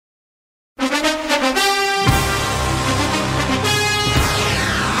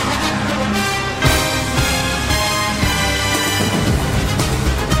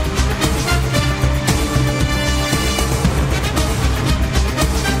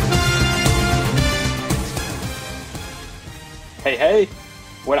Hey,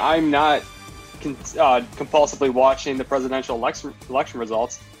 when I'm not compulsively watching the presidential election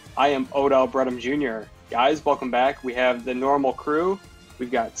results, I am Odell Bredham Jr. Guys, welcome back. We have the normal crew.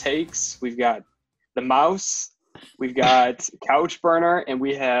 We've got Takes, we've got the Mouse, we've got Couch Burner, and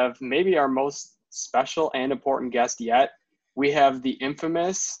we have maybe our most special and important guest yet. We have the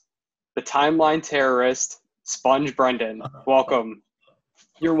infamous, the timeline terrorist, Sponge Brendan. Welcome.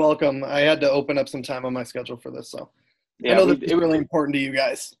 You're welcome. I had to open up some time on my schedule for this, so Yeah, I know this is really important to you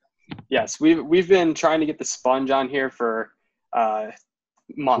guys. Yes, we've been trying to get the Sponge on here for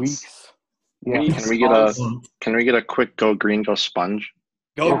months. Weeks. Yeah. Weeks, Can we get a quick go green, go Sponge?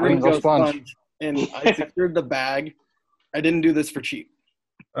 Go green, go Sponge. Sponge. And I secured the bag. I didn't do this for cheap.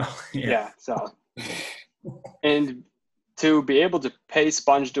 Oh, Yeah, so. And to be able to pay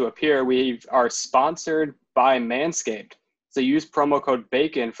Sponge to appear, we are sponsored by Manscaped. So use promo code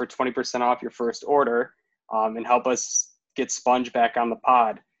BACON for 20% off your first order and help us get Sponge back on the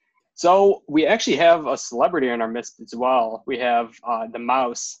pod. So we actually have a celebrity in our midst as well. We have the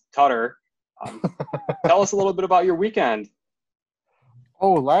Mouse, Tutter. Tell us a little bit about your weekend.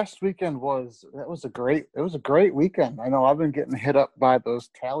 Oh, last weekend was a great weekend. I know I've been getting hit up by those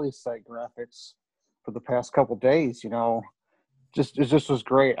tally site graphics for the past couple days. You know, it just was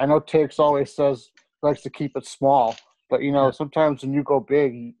great. I know Takes always says likes to keep it small, but you know sometimes when you go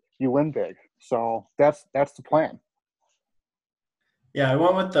big, you win big. So that's the plan. Yeah, I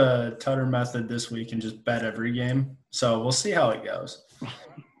went with the Tutter method this week and just bet every game. So we'll see how it goes.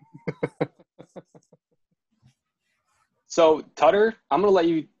 So Tutter, I'm going to let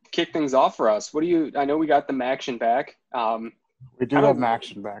you kick things off for us. I know we got the action back. We do have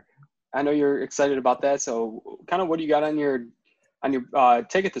action back. I know you're excited about that. So kind of what do you got on your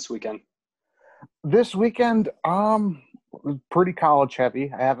ticket this weekend? This weekend, pretty college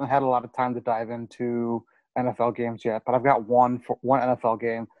heavy. I haven't had a lot of time to dive into NFL games yet, but I've got one NFL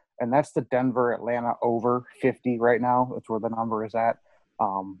game, and that's the Denver-Atlanta over 50 right now. That's where the number is at.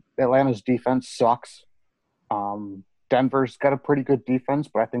 Atlanta's defense sucks. Denver's got a pretty good defense,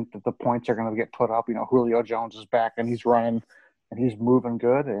 but I think that the points are going to get put up. You know, Julio Jones is back, and he's running, and he's moving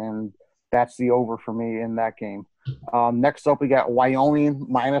good, and that's the over for me in that game. Next up, we got Wyoming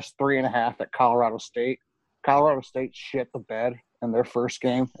minus 3.5 at Colorado State. Colorado State shit the bed in their first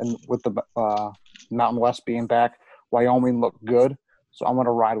game, and with the Mountain West being back, Wyoming looked good, so I'm going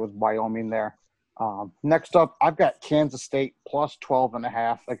to ride with Wyoming there. Next up, I've got Kansas State plus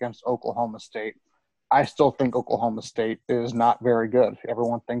 12.5 against Oklahoma State. I still think Oklahoma State is not very good.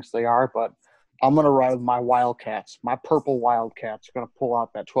 Everyone thinks they are, but I'm going to ride with my Wildcats. My purple Wildcats are going to pull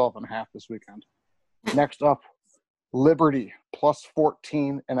out that 12.5 this weekend. Next up, Liberty plus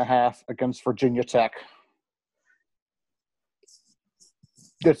 14.5 against Virginia Tech.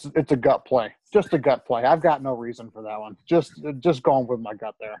 It's a gut play. Just a gut play. I've got no reason for that one. Just going with my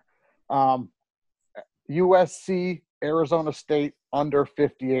gut there. USC, Arizona State under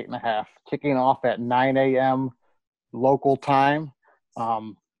 58.5. Kicking off at 9 a.m. local time.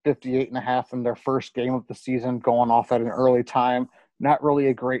 58.5 in their first game of the season, going off at an early time. Not really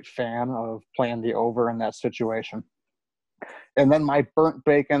a great fan of playing the over in that situation. And then my burnt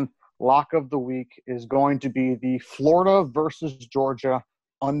bacon lock of the week is going to be the Florida versus Georgia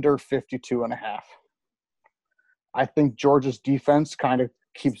under 52.5. I think Georgia's defense kind of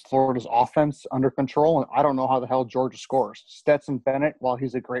keeps Florida's offense under control, and I don't know how the hell Georgia scores. Stetson Bennett, while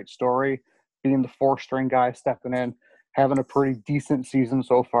he's a great story, being the fourth-string guy stepping in, having a pretty decent season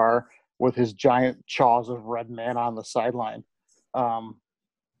so far with his giant chaws of red man on the sideline.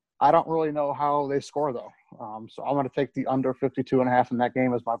 I don't really know how they score, though. So I'm going to take the under 52.5 in that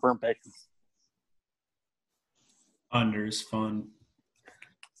game as my burnt bacon. Under is fun.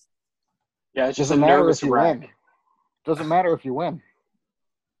 Yeah, it's just Doesn't a matter nervous if you wreck. win. Doesn't matter if you win.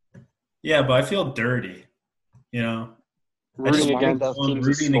 Yeah, but I feel dirty, you know. Rooting money against does- teams to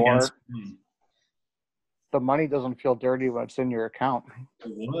Rooting score. against me. The money doesn't feel dirty when it's in your account.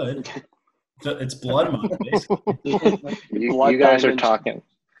 It would. It's blood money, basically. Blood You guys are diamond. talking.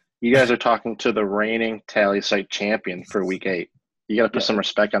 You guys are talking to the reigning tally site champion for Week 8. You got to put some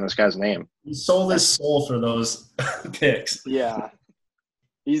respect on this guy's name. He sold his soul for those picks. Yeah.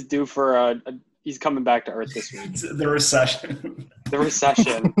 He's due for he's coming back to earth this week. It's the recession. The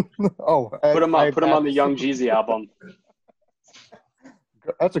recession. Put him on the Young Jeezy album.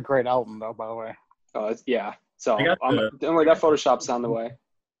 That's a great album, though, by the way. Yeah. So I got don't worry, that Photoshop's on the way.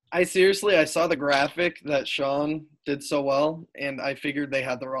 I saw the graphic that Sean did so well, and I figured they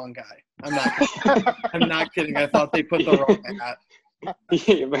had the wrong guy. I'm not kidding. I thought they put the wrong hat.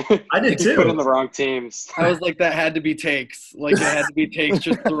 I did too. Put in the wrong teams. I was like, that had to be Takes. Like, it had to be Takes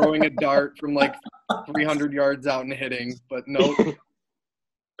just throwing a dart from like 300 yards out and hitting, but nope.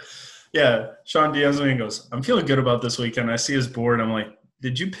 Yeah, Sean Diaz and goes, I'm feeling good about this weekend. I see his board. I'm like,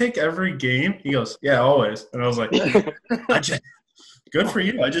 did you pick every game? He goes, yeah, always. And I was like, good for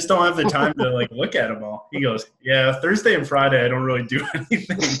you. I just don't have the time to like look at them all. He goes, yeah, Thursday and Friday I don't really do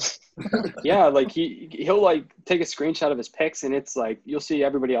anything. Yeah, like he'll like take a screenshot of his picks, and it's like you'll see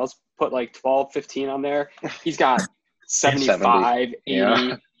everybody else put like 12, 15 on there. He's got 75, 80.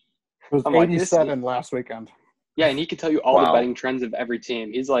 Yeah. It was I'm like, 87 last weekend. Yeah, and he can tell you all the Wow. betting trends of every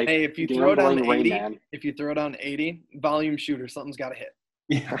team. He's like, Hey, if you throw down gambling Rain 80, Man. volume shooter, something's got to hit.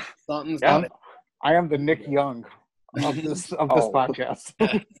 Yeah. Something's Yeah. got to I am the Nick Young of this podcast.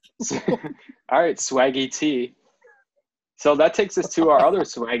 All right, Swaggy T. So that takes us to our other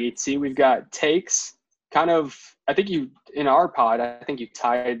Swaggy T. We've got takes. Kind of, I think you in our pod. I think you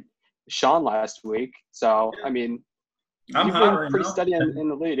tied Sean last week. So I mean, I'm you've hot been right pretty now. steady in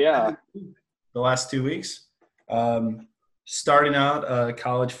the lead. Yeah. The last 2 weeks. Starting out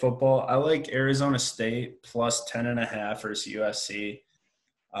college football, I like Arizona State plus 10.5 versus USC.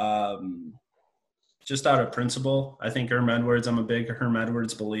 Just out of principle, I think Herm Edwards. I'm a big Herm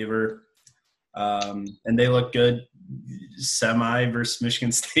Edwards believer, and they look good. Semi versus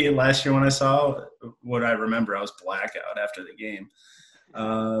Michigan State last year when I saw what I remember, I was blackout after the game.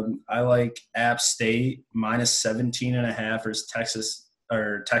 I like App State minus 17.5 versus Texas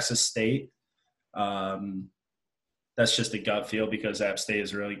State. That's just a gut feel because App State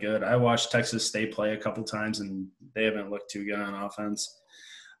is really good. I watched Texas State play a couple times, and they haven't looked too good on offense.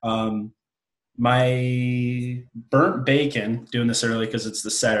 My burnt bacon, doing this early because it's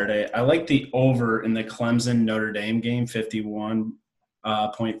the Saturday, I like the over in the Clemson-Notre Dame game, 51.5,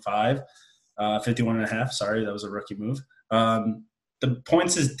 51.5. Sorry, that was a rookie move. The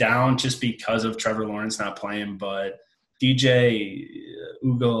points is down just because of Trevor Lawrence not playing, but DJ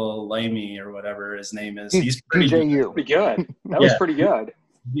Ugalemi or whatever his name is. He's pretty DJU. Pretty good. That was pretty good.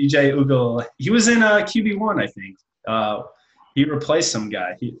 DJ Ugal. He was in QB1, I think. He replaced some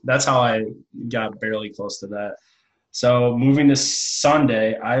guy. That's how I got barely close to that. So moving to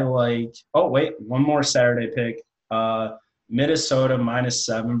Sunday, I like – oh, wait, one more Saturday pick. Minnesota minus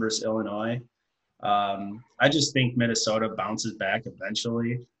 7 versus Illinois. I just think Minnesota bounces back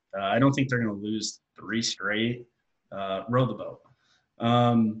eventually. I don't think they're going to lose 3 straight. Row the boat.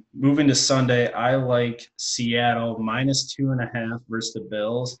 Moving to Sunday, I like Seattle minus 2.5 versus the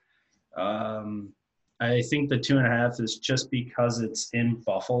Bills. I think the 2.5 is just because it's in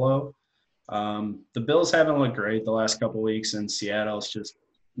Buffalo. The Bills haven't looked great the last couple weeks, and Seattle's just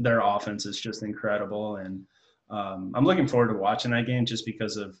their offense is just incredible. And I'm looking forward to watching that game just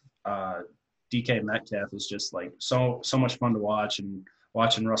because of DK Metcalf is just like so much fun to watch, and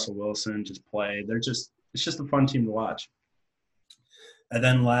watching Russell Wilson just play. It's just a fun team to watch. And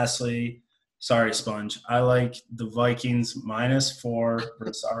then lastly, sorry, Sponge, I like the Vikings minus 4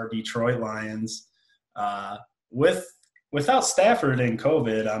 versus our Detroit Lions. Without Stafford and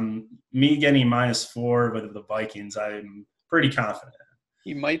COVID, me getting minus 4 with the Vikings, I'm pretty confident.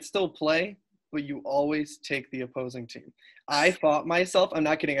 He might still play, but you always take the opposing team. I fought myself. I'm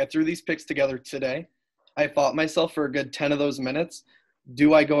not kidding. I threw these picks together today. I fought myself for a good 10 of those minutes.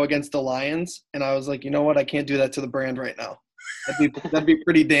 Do I go against the Lions? And I was like, you know what? I can't do that to the brand right now. That'd be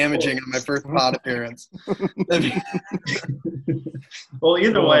pretty damaging on my first pod appearance. Well,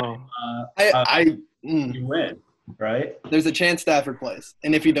 either way, You win, right? There's a chance Stafford plays,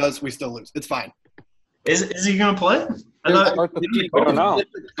 and if he does, we still lose. It's fine. Is he going to play? I don't know.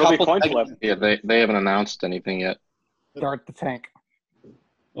 It'll be coin flip. Yeah, they haven't announced anything yet. Start the tank.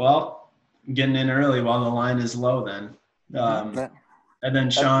 Well, getting in early while the line is low then. And then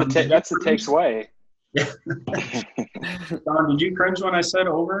Sean. That's the takes away. Yeah. Sean, did you cringe when I said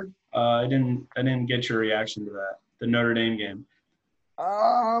over? I didn't get your reaction to that. The Notre Dame game.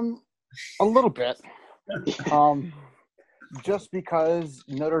 A little bit. Just because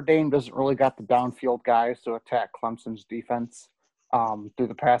Notre Dame doesn't really got the downfield guys to attack Clemson's defense through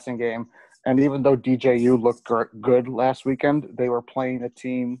the passing game. And even though DJU looked good last weekend, they were playing a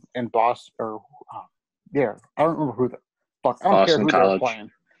team in Boston. I don't remember who the fuck. I don't Boston care who College. they were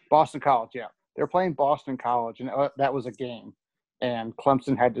playing. Boston College, yeah. They were playing Boston College, and that was a game. And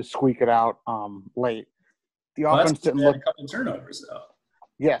Clemson had to squeak it out late. The offense didn't look – a couple turnovers, though.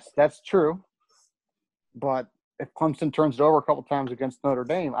 Yes, that's true. But if Clemson turns it over a couple times against Notre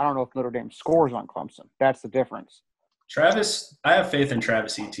Dame, I don't know if Notre Dame scores on Clemson. That's the difference. I have faith in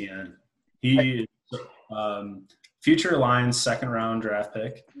Travis Etienne. He future Lions second-round draft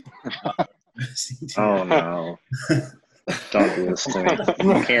pick. Oh, no. Don't do this to me.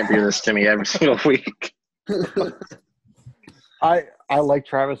 You can't do this to me every single week. I I like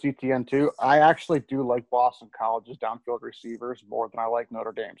Travis Etienne too. I actually do like Boston College's downfield receivers more than I like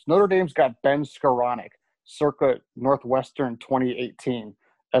Notre Dame's. Notre Dame's got Ben Skoranek, circa Northwestern 2018,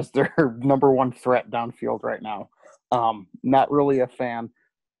 as their number one threat downfield right now. Not really a fan.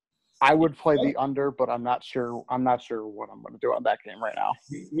 I would play the under, but I'm not sure. I'm not sure what I'm going to do on that game right now.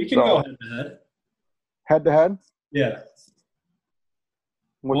 We can go head to head. Head to head. Yeah.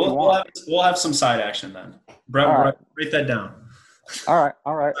 What do you want? We'll have some side action then. Brett, right. write that down. All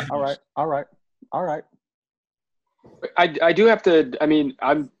right. I do have to. I mean,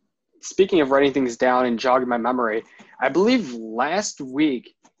 I'm speaking of writing things down and jogging my memory. I believe last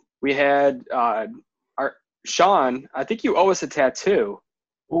week we had our Sean. I think you owe us a tattoo.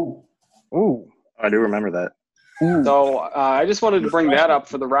 Ooh. I do remember that. Ooh. So I just wanted to bring that up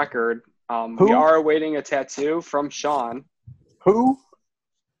for the record. We are awaiting a tattoo from Sean. Who?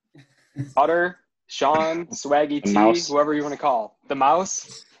 Utter, Sean, Swaggy T, Mouse. whoever you want to call. The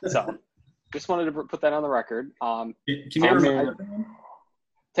mouse. So just wanted to put that on the record. Can you remember?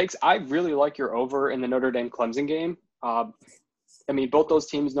 I really like your over in the Notre Dame Clemson game. I mean, both those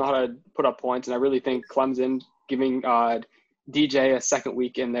teams know how to put up points, and I really think Clemson giving DJ a second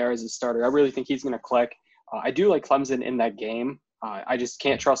week in there as a starter, I really think he's going to click. I do like Clemson in that game. I just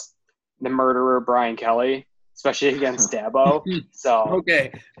can't trust the murderer Brian Kelly, especially against Dabo. So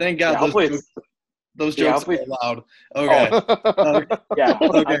Okay, thank God those yeah, jokes are allowed. Okay. Yeah,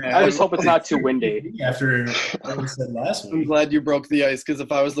 Okay. I just hope it's not too windy. After what we said last I'm week. glad you broke the ice, because if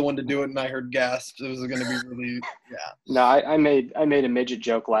I was the one to do it and I heard gasps, it was going to be really No, I made a midget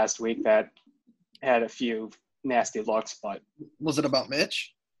joke last week that had a few nasty looks, but Was it about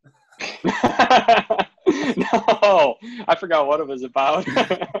Mitch? no, I forgot what it was about.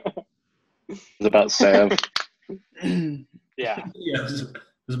 It's about Sav. Yeah. Yeah, it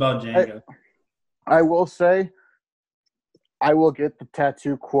was about Django. I will say, I will get the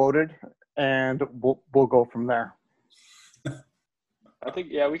tattoo quoted, and we'll go from there. I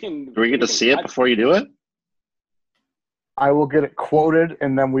think we can. Do we get to see it before you do it? I will get it quoted,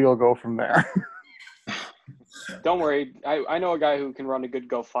 and then we'll go from there. Don't worry. I know a guy who can run a good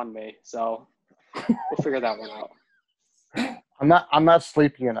GoFundMe, so we'll figure that one out. I'm not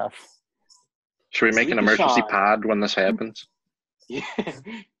sleepy enough. Should we make an Sleepy emergency Sean. pod when this happens? Yeah,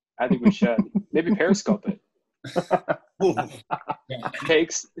 I think we should. Maybe Periscope it.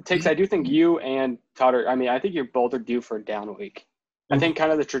 Takes. I do think you and Totter. I mean, I think you both are due for a down week. I think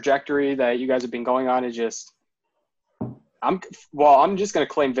kind of the trajectory that you guys have been going on is just. I'm just going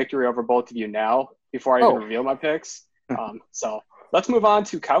to claim victory over both of you now before I even reveal my picks. So let's move on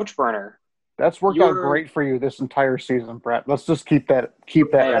to Couch Burner. That's worked out great for you this entire season, Brett. Let's just keep that. Hey,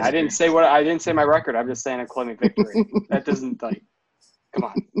 I didn't say my record. I'm just saying I'm claiming victory. That doesn't come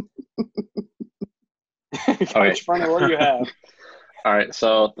on. Couch Burner, what do you have? All right,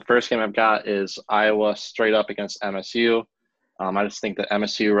 so the first game I've got is Iowa straight up against MSU. I just think that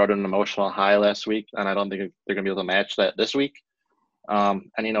MSU rode an emotional high last week, and I don't think they're going to be able to match that this week. And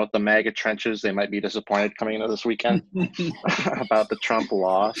with the MAGA trenches, they might be disappointed coming into this weekend about the Trump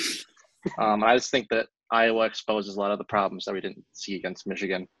loss. I just think that Iowa exposes a lot of the problems that we didn't see against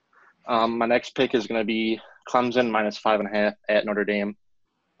Michigan. My next pick is going to be Clemson -5.5 at Notre Dame.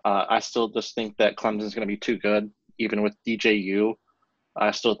 I still just think that Clemson's going to be too good, even with DJU.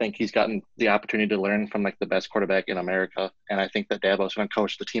 I still think he's gotten the opportunity to learn from the best quarterback in America, and I think that Dabo's going to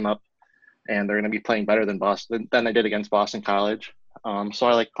coach the team up, and they're going to be playing better than they did against Boston College. So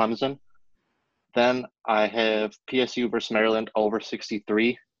I like Clemson. Then I have PSU versus Maryland over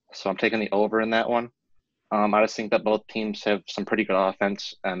 63. So I'm taking the over in that one. I just think that both teams have some pretty good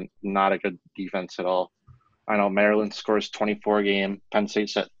offense and not a good defense at all. I know Maryland scores 24 a game, Penn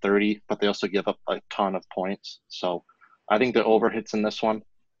State's at 30, but they also give up a ton of points. So I think the over hits in this one.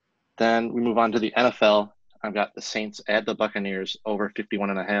 Then we move on to the NFL. I've got the Saints at the Buccaneers over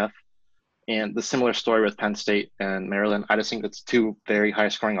 51.5. And the similar story with Penn State and Maryland. I just think it's two very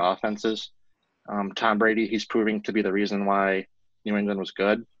high-scoring offenses. Tom Brady, he's proving to be the reason why New England was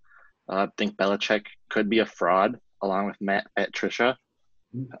good. I think Belichick could be a fraud along with Matt Patricia.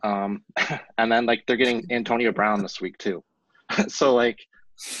 And then they're getting Antonio Brown this week too. So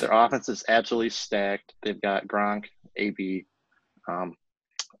their offense is absolutely stacked. They've got Gronk, AB.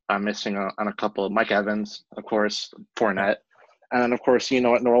 I'm missing on a couple of Mike Evans, of course, Fournette. And then of course,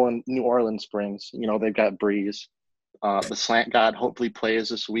 what New Orleans brings, they've got Breeze. The slant god hopefully plays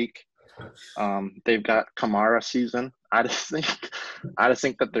this week. They've got Kamara season. I just think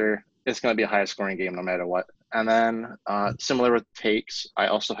that it's going to be a high scoring game no matter what. And then similar with takes, I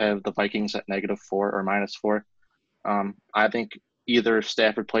also have the Vikings at -4 or -4. I think either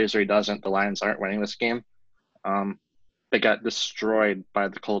Stafford plays or he doesn't. The Lions aren't winning this game. they got destroyed by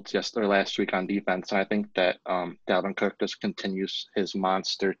the Colts last week on defense, and I think that Dalvin Cook just continues his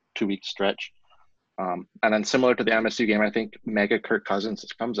monster 2-week stretch. And then similar to the MSU game, I think Mega Kirk Cousins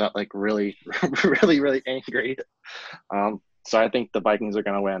comes out like really, really, really angry. So I think the Vikings are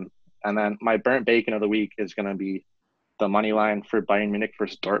going to win. And then my burnt bacon of the week is going to be the money line for Bayern Munich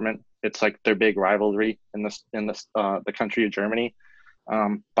versus Dortmund. It's like their big rivalry in the country of Germany.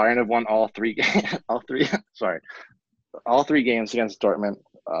 Bayern have won all three games against Dortmund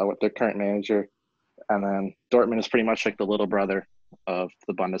with their current manager, and then Dortmund is pretty much like the little brother of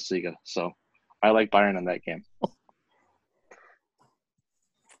the Bundesliga. So I like Bayern in that game.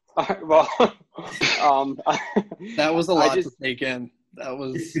 All right, well, that was a lot to take in. That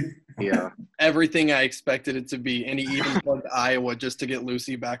was everything I expected it to be, and he even plugged Iowa just to get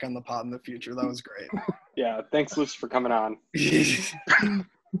Lucy back on the pod in the future. That was great. Yeah, thanks, Lucy, for coming on.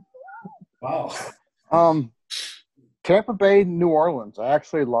 Wow. Tampa Bay, New Orleans. I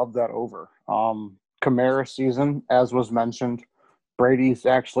actually love that over. Kamara season, as was mentioned. Brady's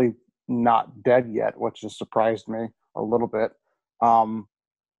actually not dead yet, which has surprised me a little bit.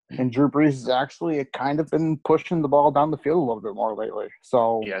 And Drew Brees has actually kind of been pushing the ball down the field a little bit more lately.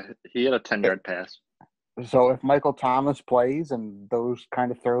 So yeah, he had a 10-yard pass. So if Michael Thomas plays and those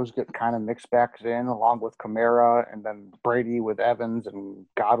kind of throws get kind of mixed back in along with Kamara and then Brady with Evans and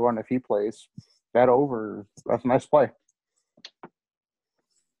Godwin if he plays, that over, that's a nice play.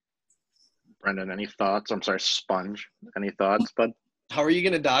 Brendan, any thoughts? I'm sorry, Sponge. Any thoughts, bud? How are you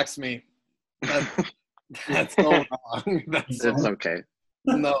going to dox me? That's so wrong. It's okay.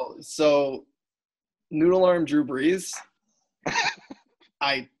 No, so Noodle Arm Drew Brees.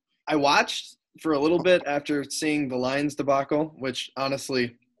 I watched for a little bit after seeing the Lions debacle, which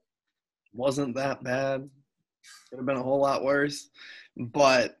honestly wasn't that bad. Could have been a whole lot worse.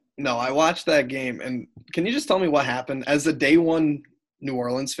 But no, I watched that game, and can you just tell me what happened? As a day one New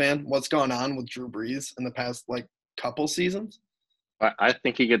Orleans fan, what's gone on with Drew Brees in the past couple seasons? I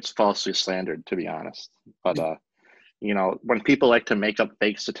think he gets falsely slandered, to be honest. But when people like to make up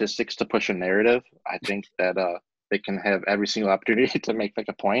fake statistics to push a narrative, I think that they can have every single opportunity to make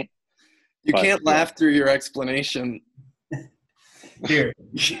a point. You can't laugh through your explanation. Here,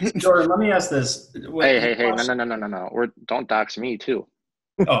 Jordan, let me ask this. Hey, no. Don't dox me too.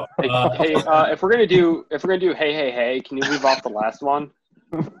 Oh, hey, if we're gonna do hey, can you leave off the last one?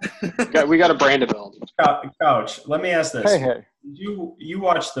 we got a brand to build. Couch, let me ask this. Hey. You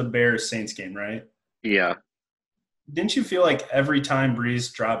watched the Bears Saints game, right? Yeah. Didn't you feel like every time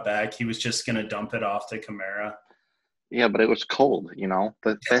Brees dropped back, he was just going to dump it off to Kamara? Yeah, but it was cold,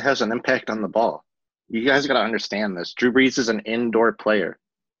 That has an impact on the ball. You guys got to understand this. Drew Brees is an indoor player.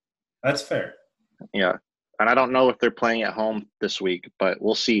 That's fair. Yeah. And I don't know if they're playing at home this week, but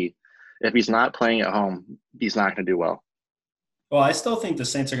we'll see. If he's not playing at home, he's not going to do well. Well, I still think the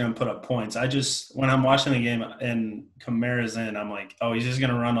Saints are going to put up points. When I'm watching the game and Kamara's in, I'm like, oh, he's just going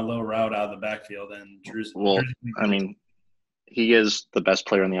to run a little route out of the backfield. And Drew's. Well, I mean, he is the best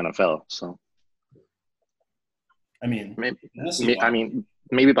player in the NFL. So, I mean,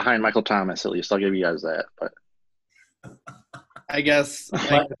 maybe behind Michael Thomas at least. I'll give you guys that. But I guess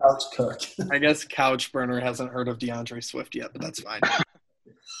Couch Burner hasn't heard of DeAndre Swift yet, but that's fine.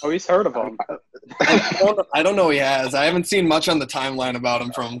 Oh, he's heard of him. I don't know he has. I haven't seen much on the timeline about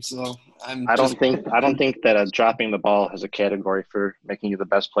him so I don't think that dropping the ball has a category for making you the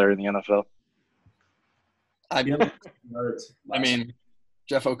best player in the NFL. I mean,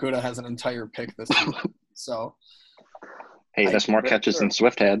 Jeff Okudah has an entire pick this season, so. Hey, that's more catches than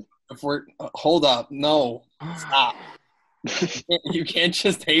Swift had. If we're hold up, no, stop. You can't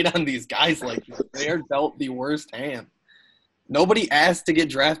just hate on these guys like this. They are dealt the worst hand. Nobody asked to get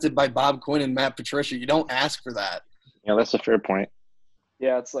drafted by Bob Quinn and Matt Patricia. You don't ask for that. Yeah, that's a fair point.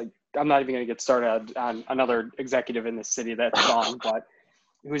 Yeah, it's like I'm not even going to get started on another executive in the city that's gone, but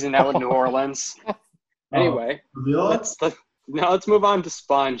who's in that with New Orleans? Anyway, let's move on to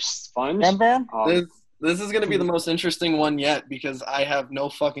Sponge. Sponge? This is going to be the most interesting one yet because I have no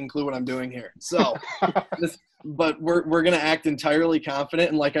fucking clue what I'm doing here. So, but we're going to act entirely confident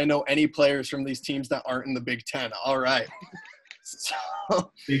and like I know any players from these teams that aren't in the Big Ten. All right. So,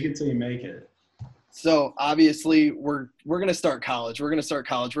 take it till you make it. So obviously we're going to start college. We're going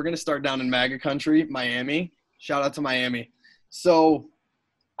to start down in MAGA country, Miami. Shout out to Miami. So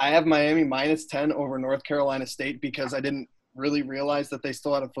I have Miami -10 over North Carolina State because I didn't really realize that they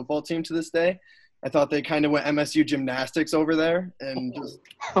still had a football team to this day. I thought they kind of went MSU gymnastics over there and just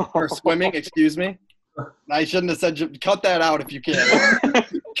or swimming, excuse me. I shouldn't have said cut that out if you can.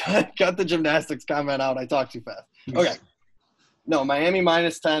 cut the gymnastics comment out. I talk too fast. Okay. No, Miami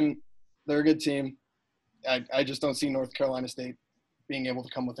 -10. They're a good team. I just don't see North Carolina State being able to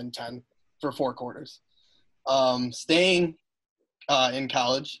come within 10 for 4 quarters. Staying in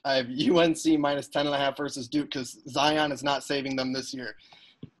college, I have UNC minus 10.5 versus Duke because Zion is not saving them this year.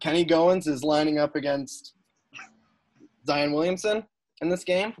 Kenny Goins is lining up against Zion Williamson in this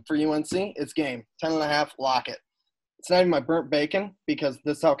game for UNC. It's game 10.5. Lock it. It's not even my burnt bacon because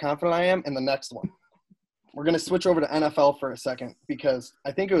this is how confident I am in the next one. We're going to switch over to NFL for a second because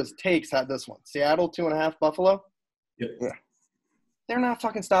I think it was Takes had this one. Seattle 2.5, Buffalo. Yep. Yeah. They're not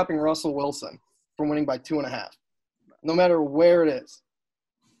fucking stopping Russell Wilson from winning by 2.5. No matter where it is.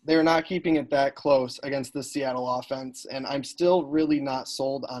 They're not keeping it that close against the Seattle offense, and I'm still really not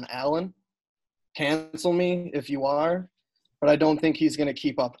sold on Allen. Cancel me if you are, but I don't think he's going to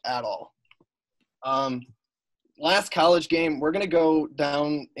keep up at all. Last college game, we're going to go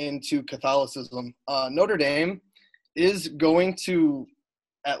down into Catholicism. Notre Dame is going to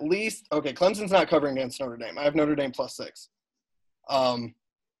at least – okay, Clemson's not covering against Notre Dame. I have Notre Dame +6.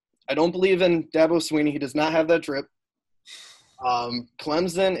 I don't believe in Dabo Swinney. He does not have that drip.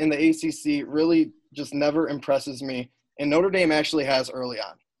 Clemson in the ACC really just never impresses me. And Notre Dame actually has early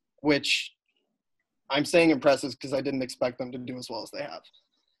on, which I'm saying impresses because I didn't expect them to do as well as they have.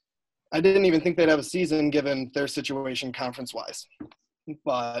 I didn't even think they'd have a season given their situation conference-wise.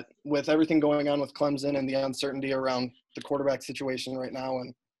 But with everything going on with Clemson and the uncertainty around the quarterback situation right now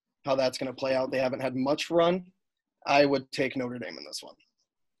and how that's going to play out, they haven't had much run. I would take Notre Dame in this one.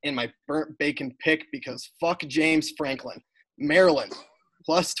 In my burnt bacon pick because fuck James Franklin. Maryland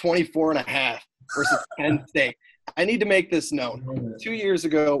plus 24.5 versus Penn State. I need to make this known. 2 years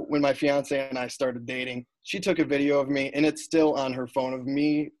ago when my fiance and I started dating, she took a video of me, and it's still on her phone, of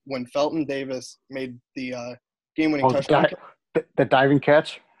me when Felton Davis made the game-winning touchdown. The diving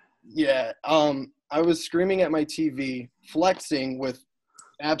catch? Yeah. I was screaming at my TV, flexing with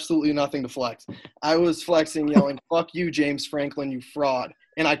absolutely nothing to flex. I was flexing, yelling, fuck you, James Franklin, you fraud.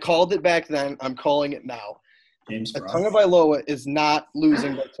 And I called it back then. I'm calling it now. James Frost. Tagovailoa is not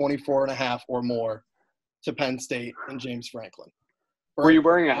losing by 24.5 or more to Penn State and James Franklin. Were you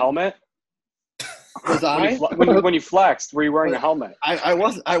wearing a helmet? Was I? When you flexed, were you wearing a helmet? I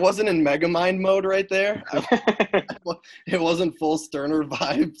wasn't in Megamind mode right there. It wasn't full Sterner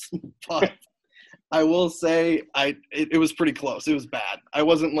vibes, but I will say it was pretty close. It was bad. I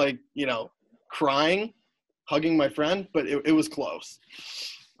wasn't crying, hugging my friend, but it was close.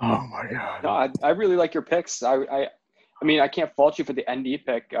 Oh my God! No, I really like your picks. I mean, I can't fault you for the ND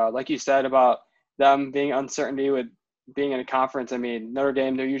pick. Like you said about them being uncertainty with being in a conference. I mean, Notre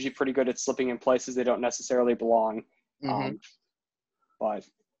Dame, they're usually pretty good at slipping in places they don't necessarily belong. Mm-hmm. But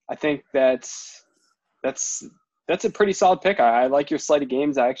I think that's a pretty solid pick. I like your slate of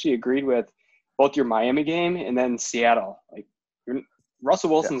games. I actually agreed with both your Miami game and then Seattle. Like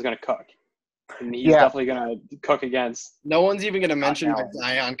Russell Wilson's going to cook. And he's definitely going to cook against. No one's even going to mention my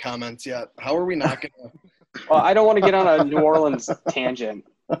Zion comments yet. How are we not going to? Well, I don't want to get on a New Orleans tangent.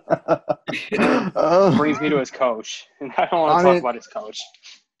 Brings me to his coach, and I don't want to talk about his coach.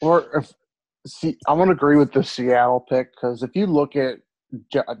 I'm going to agree with the Seattle pick because if you look at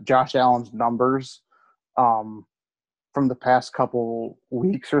Josh Allen's numbers from the past couple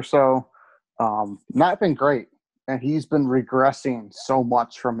weeks or so, not been great. And he's been regressing so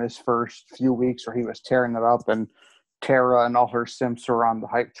much from his first few weeks where he was tearing it up, and Tara and all her simps were on the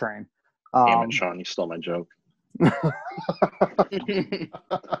hype train. Damn it, Sean, you stole my joke.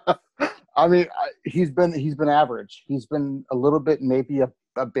 I mean, he's been average. He's been a little bit, maybe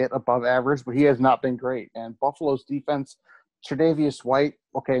a bit above average, but he has not been great. And Buffalo's defense, Tre'Davious White,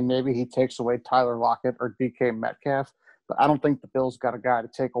 okay, maybe he takes away Tyler Lockett or DK Metcalf, but I don't think the Bills got a guy to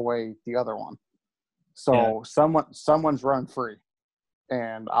take away the other one. So someone's running free,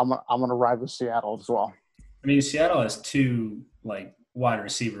 and I'm gonna ride with Seattle as well. I mean, Seattle has two wide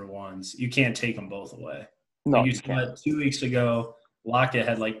receiver ones. You can't take them both away. No, you said 2 weeks ago, Lockett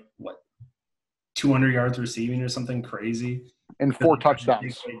had 200 yards receiving or something crazy, and 4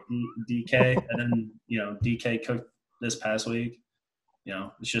 touchdowns. DK, and then DK cooked this past week.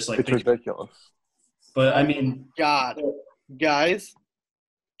 It's just it's ridiculous. But I mean, God, guys,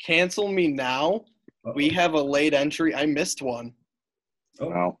 cancel me now. We have a late entry. I missed one.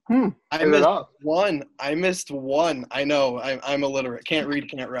 Oh, I missed one. I know. I'm illiterate. Can't read,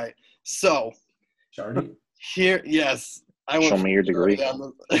 can't write. So Shardy? Here, yes. Show me your degree.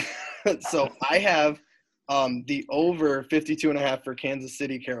 So I have the over 52.5 for Kansas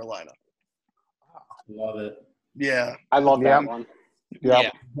City, Carolina. Love it. Yeah. I love that one.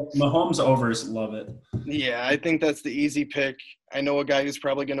 Yeah. Mahomes overs, love it. Yeah, I think that's the easy pick. I know a guy who's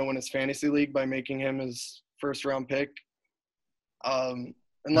probably going to win his fantasy league by making him his first-round pick.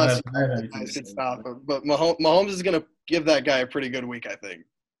 unless I have you anything guys to could say stop about him. But Mahomes is going to give that guy a pretty good week, I think.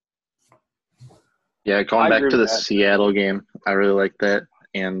 Yeah, going I back agree to with the that. Seattle game, I really like that.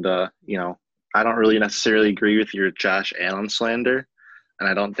 And, I don't really necessarily agree with your Josh Allen slander. And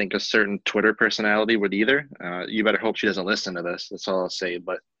I don't think a certain Twitter personality would either. You better hope she doesn't listen to this. That's all I'll say.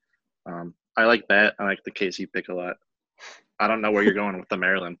 But I like that. I like the KC pick a lot. I don't know where you're going with the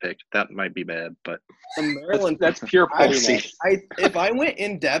Maryland pick. That might be bad, but The Maryland That's pure I- see. pettiness. if I went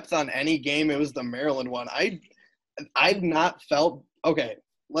in depth on any game, it was the Maryland one. I've not felt okay.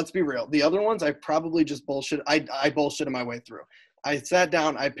 Let's be real. The other ones, I probably just bullshit. I bullshitted my way through. I sat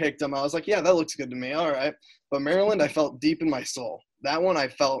down, I picked them. I was like, yeah, that looks good to me. All right. But Maryland, I felt deep in my soul. That one, I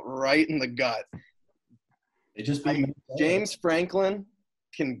felt right in the gut. They just beat Minnesota. James Franklin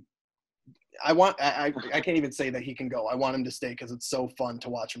can. I can't even say that he can go. I want him to stay because it's so fun to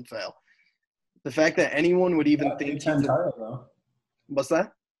watch him fail. The fact that anyone would even You got a think Big Ten title, though. what's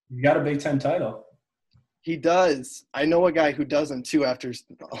that? You got a Big Ten title. He does. I know a guy who doesn't too after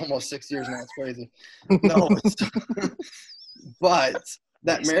almost 6 years now. It's crazy. No, but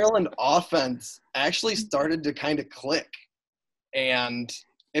that Maryland offense actually started to kind of click. And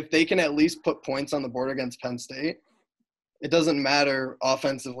if they can at least put points on the board against Penn State, it doesn't matter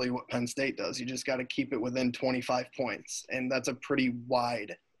offensively what Penn State does. You just got to keep it within 25 points. And that's a pretty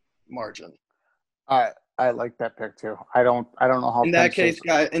wide margin. I like that pick too. I don't know how. In that case,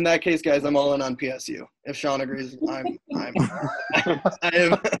 guys, I'm all in on PSU. If Sean agrees, I am.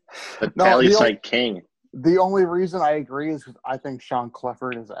 The No, tally the site king. The only reason I agree is because I think Sean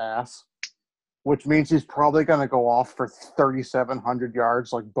Clifford is ass, which means he's probably going to go off for 3,700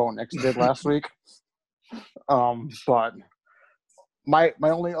 yards like Bo Nix did last week. But my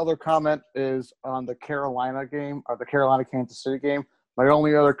only other comment is on the Carolina game, or the Carolina Kansas City game. My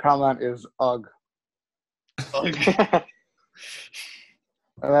only other comment is ugh.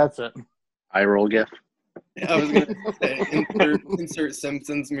 And that's it. Eye roll gif. I was going to say, insert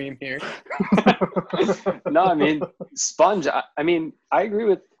Simpsons meme here. No, I mean, Sponge, I agree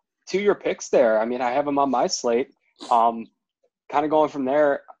with two of your picks there. I mean, I have them on my slate. Kind of going from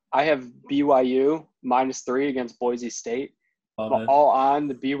there, I have BYU -3 against Boise State. Love it. All on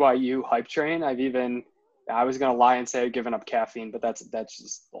the BYU hype train. I was going to lie and say I've given up caffeine, but that's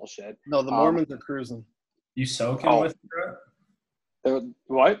just bullshit. No, the Mormons are cruising. You soaking Oh. with Brett?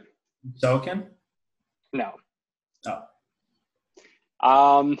 What? You soaking? No. Oh.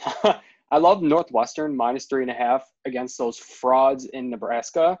 I love Northwestern -3.5 against those frauds in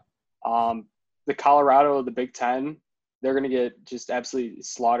Nebraska. The Colorado, the Big Ten, they're going to get just absolutely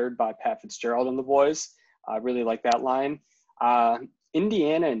slaughtered by Pat Fitzgerald and the boys. I really like that line.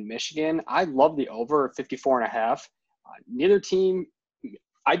 Indiana and Michigan, I love the over 54.5. Neither team,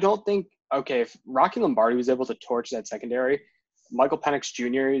 I don't think. Okay, if Rocky Lombardi was able to torch that secondary, Michael Penix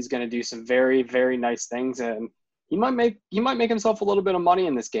Jr. is going to do some very, very nice things, and he might make himself a little bit of money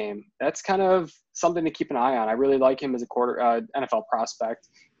in this game. That's kind of something to keep an eye on. I really like him as a NFL prospect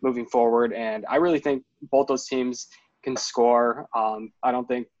moving forward, and I really think both those teams can score. I don't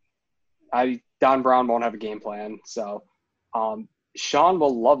think Don Brown won't have a game plan, so Sean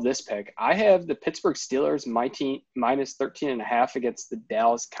will love this pick. I have the Pittsburgh Steelers -13.5 against the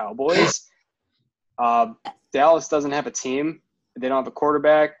Dallas Cowboys. Dallas doesn't have a team. They don't have a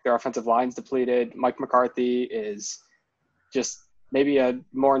quarterback. Their offensive line's depleted. Mike McCarthy is just maybe a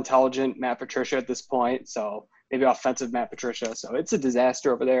more intelligent Matt Patricia at this point, so maybe offensive Matt Patricia. So it's a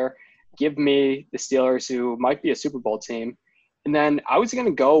disaster over there. Give me the Steelers, who might be a Super Bowl team. And then I was going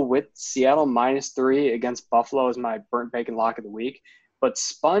to go with Seattle -3 against Buffalo as my burnt bacon lock of the week. But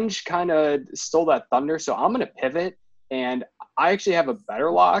Sponge kind of stole that thunder, so I'm going to pivot. And I actually have a better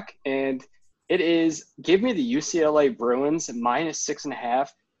lock, and it is give me the UCLA Bruins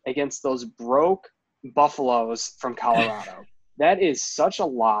 -6.5 against those broke Buffaloes from Colorado. That is such a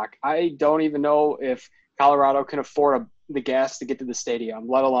lock. I don't even know if Colorado can afford the gas to get to the stadium,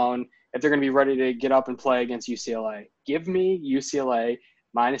 let alone if they're going to be ready to get up and play against UCLA. Give me UCLA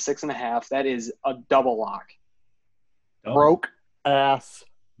 -6.5. That is a double lock. Broke ass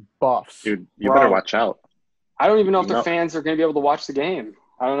Buffs. Dude, you Bro. better watch out. I don't even know if No. their fans are going to be able to watch the game.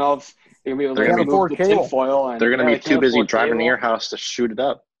 I don't know if they're going to be able They're to gonna be- remove the cable. tinfoil. And, They're going to they be too can't busy afford driving to cable. your house to shoot it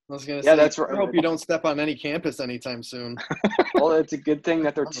up. I was going to Yeah, say, that's I right. hope you don't step on any campus anytime soon. Well, it's a good thing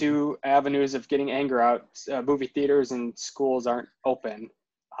that there are two avenues of getting anger out. Movie theaters and schools aren't open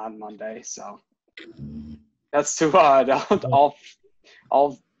on Monday, so that's to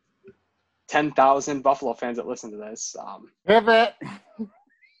all 10,000 Buffalo fans that listen to this. Pivot.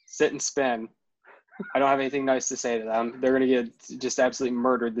 Sit and spin. I don't have anything nice to say to them. They're going to get just absolutely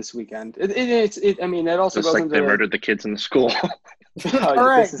murdered this weekend. I mean, that also Just goes like into they murdered the kids in the school. All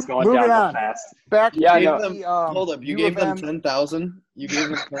right, This is going moving downhill on. fast. Back Yeah, I Gave know. them- to hold up, you U gave of them M. 10,000. You gave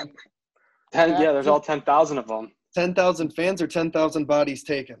them Yeah, there's all 10,000 of them. 10,000 fans or 10,000 bodies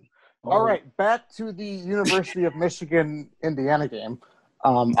taken. All right, back to the University of Michigan Indiana game.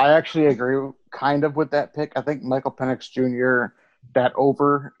 I actually agree kind of with that pick. I think Michael Penix Jr. that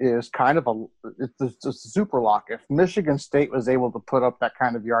over is kind of it's a super lock. If Michigan State was able to put up that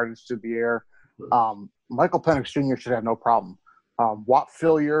kind of yardage to the air, Michael Penix Jr. should have no problem. Watt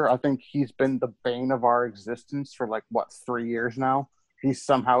Fillier, I think he's been the bane of our existence for 3 years now. He's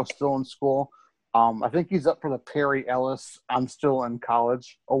somehow still in school. I think he's up for the Perry Ellis I'm Still in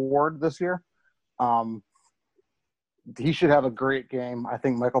College award this year. He should have a great game. I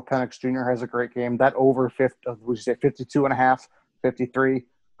think Michael Penix Jr. has a great game. That over 52 and a half, 53.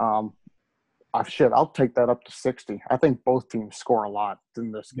 I'll take that up to 60. I think both teams score a lot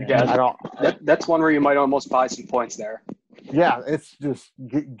in this game. Yeah, that's one where you might almost buy some points there. Yeah, it's just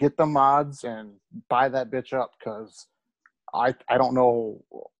get the mods and buy that bitch up because I don't know.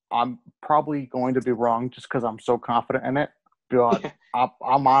 I'm probably going to be wrong just because I'm so confident in it. But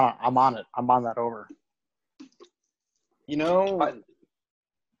I'm on it. I'm on that over.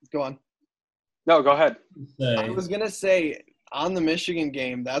 Go on. No, go ahead. I was going to say, on the Michigan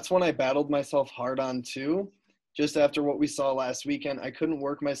game, that's when I battled myself hard on too. Just after what we saw last weekend, I couldn't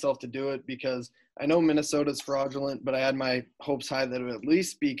work myself to do it because I know Minnesota's fraudulent, but I had my hopes high that it would at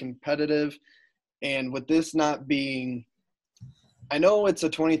least be competitive. And with this not being – I know it's a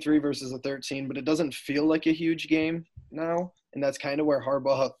 23 versus a 13, but it doesn't feel like a huge game now. And that's kind of where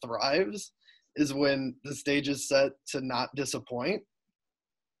Harbaugh thrives, is when the stage is set to not disappoint.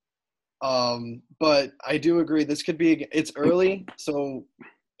 But I do agree this could be – it's early, so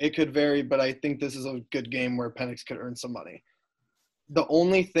it could vary, but I think this is a good game where Penix could earn some money. The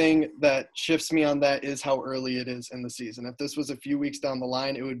only thing that shifts me on that is how early it is in the season. If this was a few weeks down the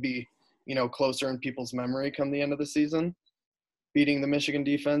line, it would be, closer in people's memory come the end of the season, beating the Michigan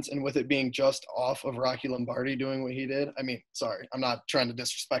defense, and with it being just off of Rocky Lombardi doing what he did. I mean, sorry, I'm not trying to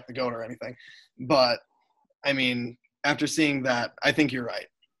disrespect the GOAT or anything, but, I mean, after seeing that, I think you're right.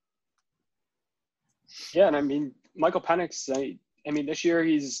 Yeah, and I mean, Michael Penix, this year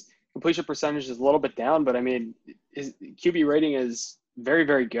his completion percentage is a little bit down, but I mean, his QB rating is very,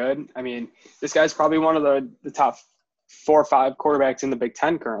 very good. I mean, this guy's probably one of the top 4 or 5 quarterbacks in the Big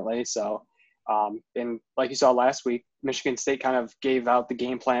Ten currently. So, and like you saw last week, Michigan State kind of gave out the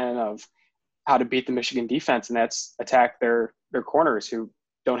game plan of how to beat the Michigan defense, and that's attack their corners who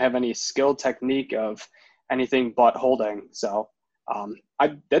don't have any skilled technique of anything but holding. So,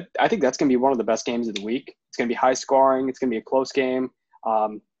 I think that's going to be one of the best games of the week. It's going to be high scoring. It's going to be a close game.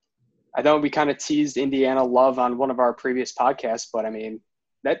 I know we kind of teased Indiana love on one of our previous podcasts, but I mean,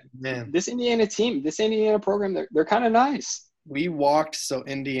 this Indiana team, this Indiana program, they're kind of nice. We walked so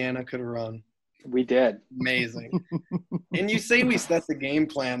Indiana could run. We did. Amazing. And you say we set the game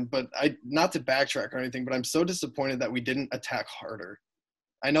plan, but not to backtrack or anything, but I'm so disappointed that we didn't attack harder.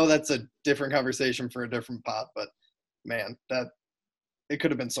 I know that's a different conversation for a different pot, but man, it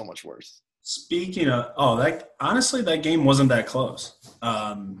could have been so much worse. Speaking of, honestly, that game wasn't that close.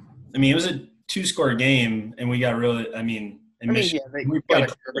 It was a 2-score game, and we got really. We got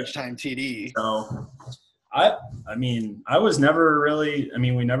a garbage time TD. So, I was never really.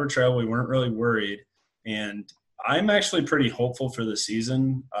 We never trailed. We weren't really worried, and I'm actually pretty hopeful for the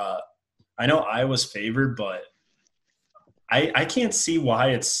season. I know I was favored, but I can't see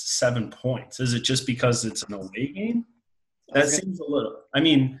why it's 7 points. Is it just because it's an away game? That seems a little.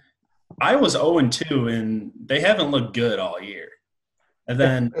 I was 0-2, and they haven't looked good all year. And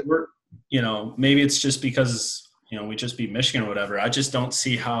then maybe it's just because we just beat Michigan or whatever. I just don't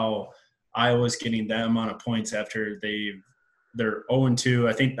see how Iowa's getting that amount of points after they're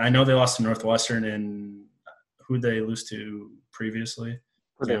 0-2. I know they lost to Northwestern, and who'd they lose to previously?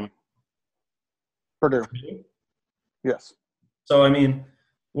 Purdue. Yes. So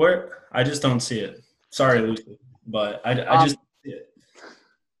I just don't see it. Sorry, Lucy, but I just don't see it.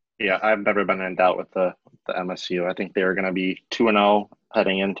 Yeah, I've never been in doubt with the MSU. I think they were going to be 2-0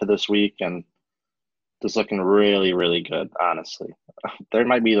 heading into this week, and just looking really, really good, honestly. They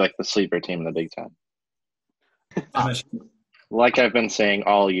might be like the sleeper team in the Big Ten. Like I've been saying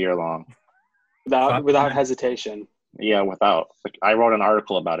all year long. Without hesitation. Yeah, without. I wrote an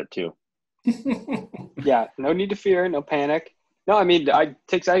article about it too. Yeah, no need to fear, no panic. No, I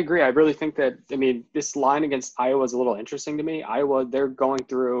agree. I really think that, this line against Iowa is a little interesting to me. Iowa, they're going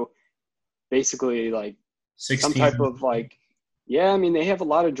through basically 16. some type of they have a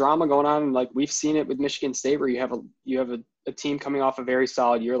lot of drama going on. And we've seen it with Michigan State where you have a team coming off a very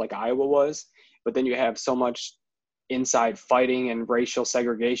solid year like Iowa was, but then you have so much inside fighting and racial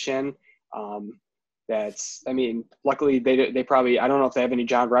segregation. Luckily they probably, I don't know if they have any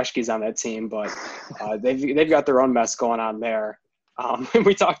John Reschkes on that team, but they've got their own mess going on there.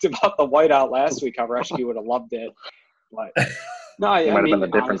 We talked about the whiteout last week, how Reschke would have loved it, but no, He might have been the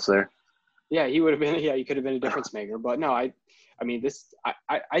difference there. Yeah, he would have been. Yeah, he could have been a difference maker. But no, I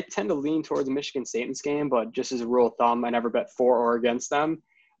tend to lean towards Michigan State in this game, but just as a rule of thumb, I never bet for or against them.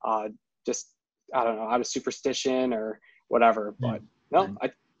 Just I don't know, out of superstition or whatever. But no,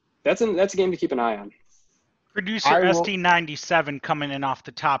 that's a game to keep an eye on. Producer ST97 coming in off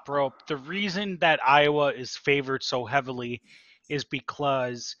the top rope. The reason that Iowa is favored so heavily is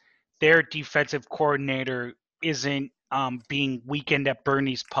because their defensive coordinator isn't being Weekend at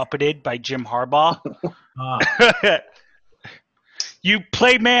Bernie's puppeted by Jim Harbaugh. You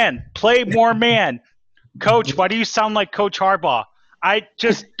play more man. Coach, why do you sound like Coach Harbaugh? I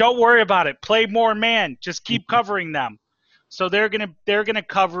just don't worry about it. Play more man. Just keep covering them. So they're gonna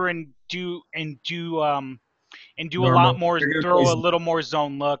cover and do a lot more, throw a little more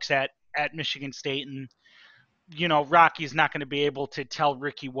zone looks at Michigan State, and Rocky's not going to be able to tell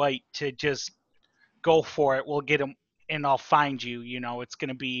Ricky White to just go for it. We'll get him, and I'll find you. It's going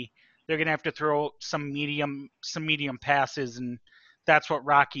to be, they're going to have to throw some medium passes, and that's what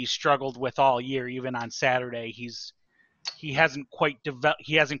Rocky struggled with all year. Even on Saturday, he hasn't quite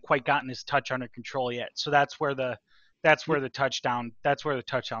gotten his touch under control yet. So that's where the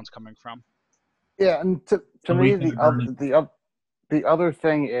touchdown's coming from. Yeah, and to me, the other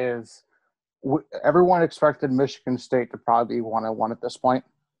thing is, everyone expected Michigan State to probably be 1-1 at this point.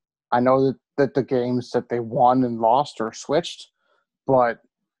 I know that the games that they won and lost are switched, but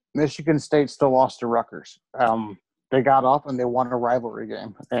Michigan State still lost to Rutgers. They got up and they won a rivalry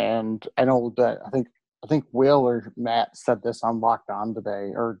game, and I know that I think Will or Matt said this on Locked On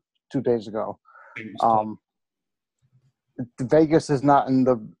today or 2 days ago. Vegas is not in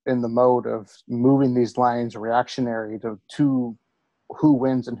the mode of moving these lines reactionary to who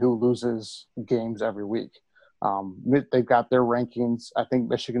wins and who loses games every week. They've got their rankings. I think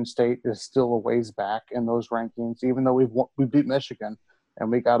Michigan State is still a ways back in those rankings, even though we beat Michigan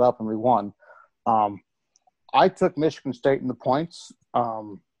and we got up and we won. I took Michigan State in the points.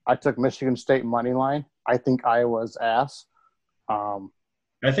 I took Michigan State money line. I think Iowa's ass. I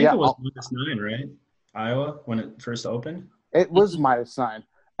think it was -9, right? Iowa when it first opened. It was -9,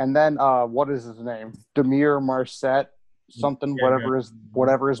 and then what is his name? Demir Marset, something,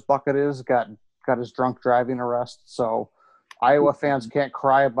 whatever his bucket is, got his drunk driving arrest. So Iowa fans can't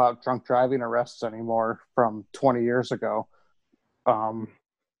cry about drunk driving arrests anymore from 20 years ago.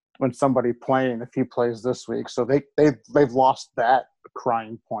 When somebody playing, if he plays this week, so they've lost that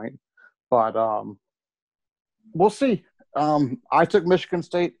crying point. But we'll see. I took Michigan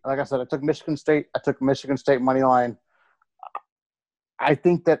State. Like I said, I took Michigan State. I took Michigan State money line. I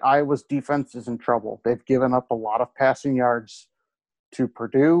think that Iowa's defense is in trouble. They've given up a lot of passing yards to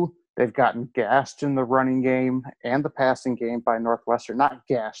Purdue. They've gotten gashed in the running game and the passing game by Northwestern. Not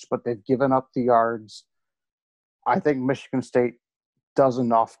gashed, but they've given up the yards. I think Michigan State does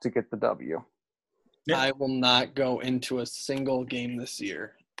enough to get the W. I will not go into a single game this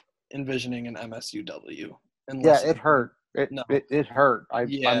year envisioning an MSU W. Yeah, it hurt. It hurt. I'm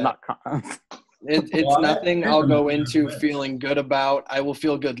not It's nothing I'll go into feeling good about. I will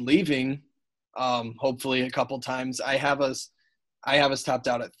feel good leaving, hopefully a couple times. I have us topped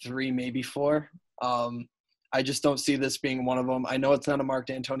out at 3, maybe 4. I just don't see this being one of them. I know it's not a Mark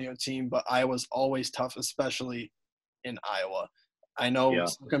D'Antonio team, but Iowa's always tough, especially in Iowa. I know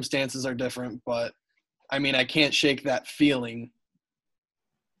circumstances are different, but, I mean, I can't shake that feeling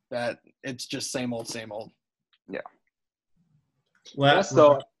that it's just same old, same old. Yeah.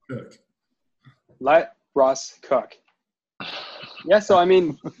 Let Russ cook. Yeah, so I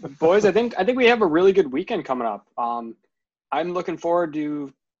mean, boys, I think we have a really good weekend coming up. I'm looking forward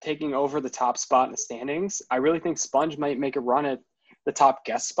to taking over the top spot in the standings. I really think Sponge might make a run at the top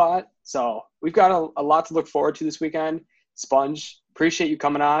guest spot. So we've got a lot to look forward to this weekend. Sponge, appreciate you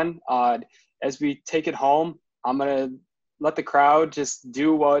coming on. As we take it home, I'm going to let the crowd just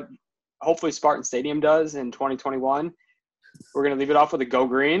do what hopefully Spartan Stadium does in 2021. We're going to leave it off with a Go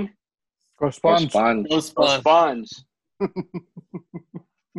Green. Go Sponge. Go Sponge. Go Sponge.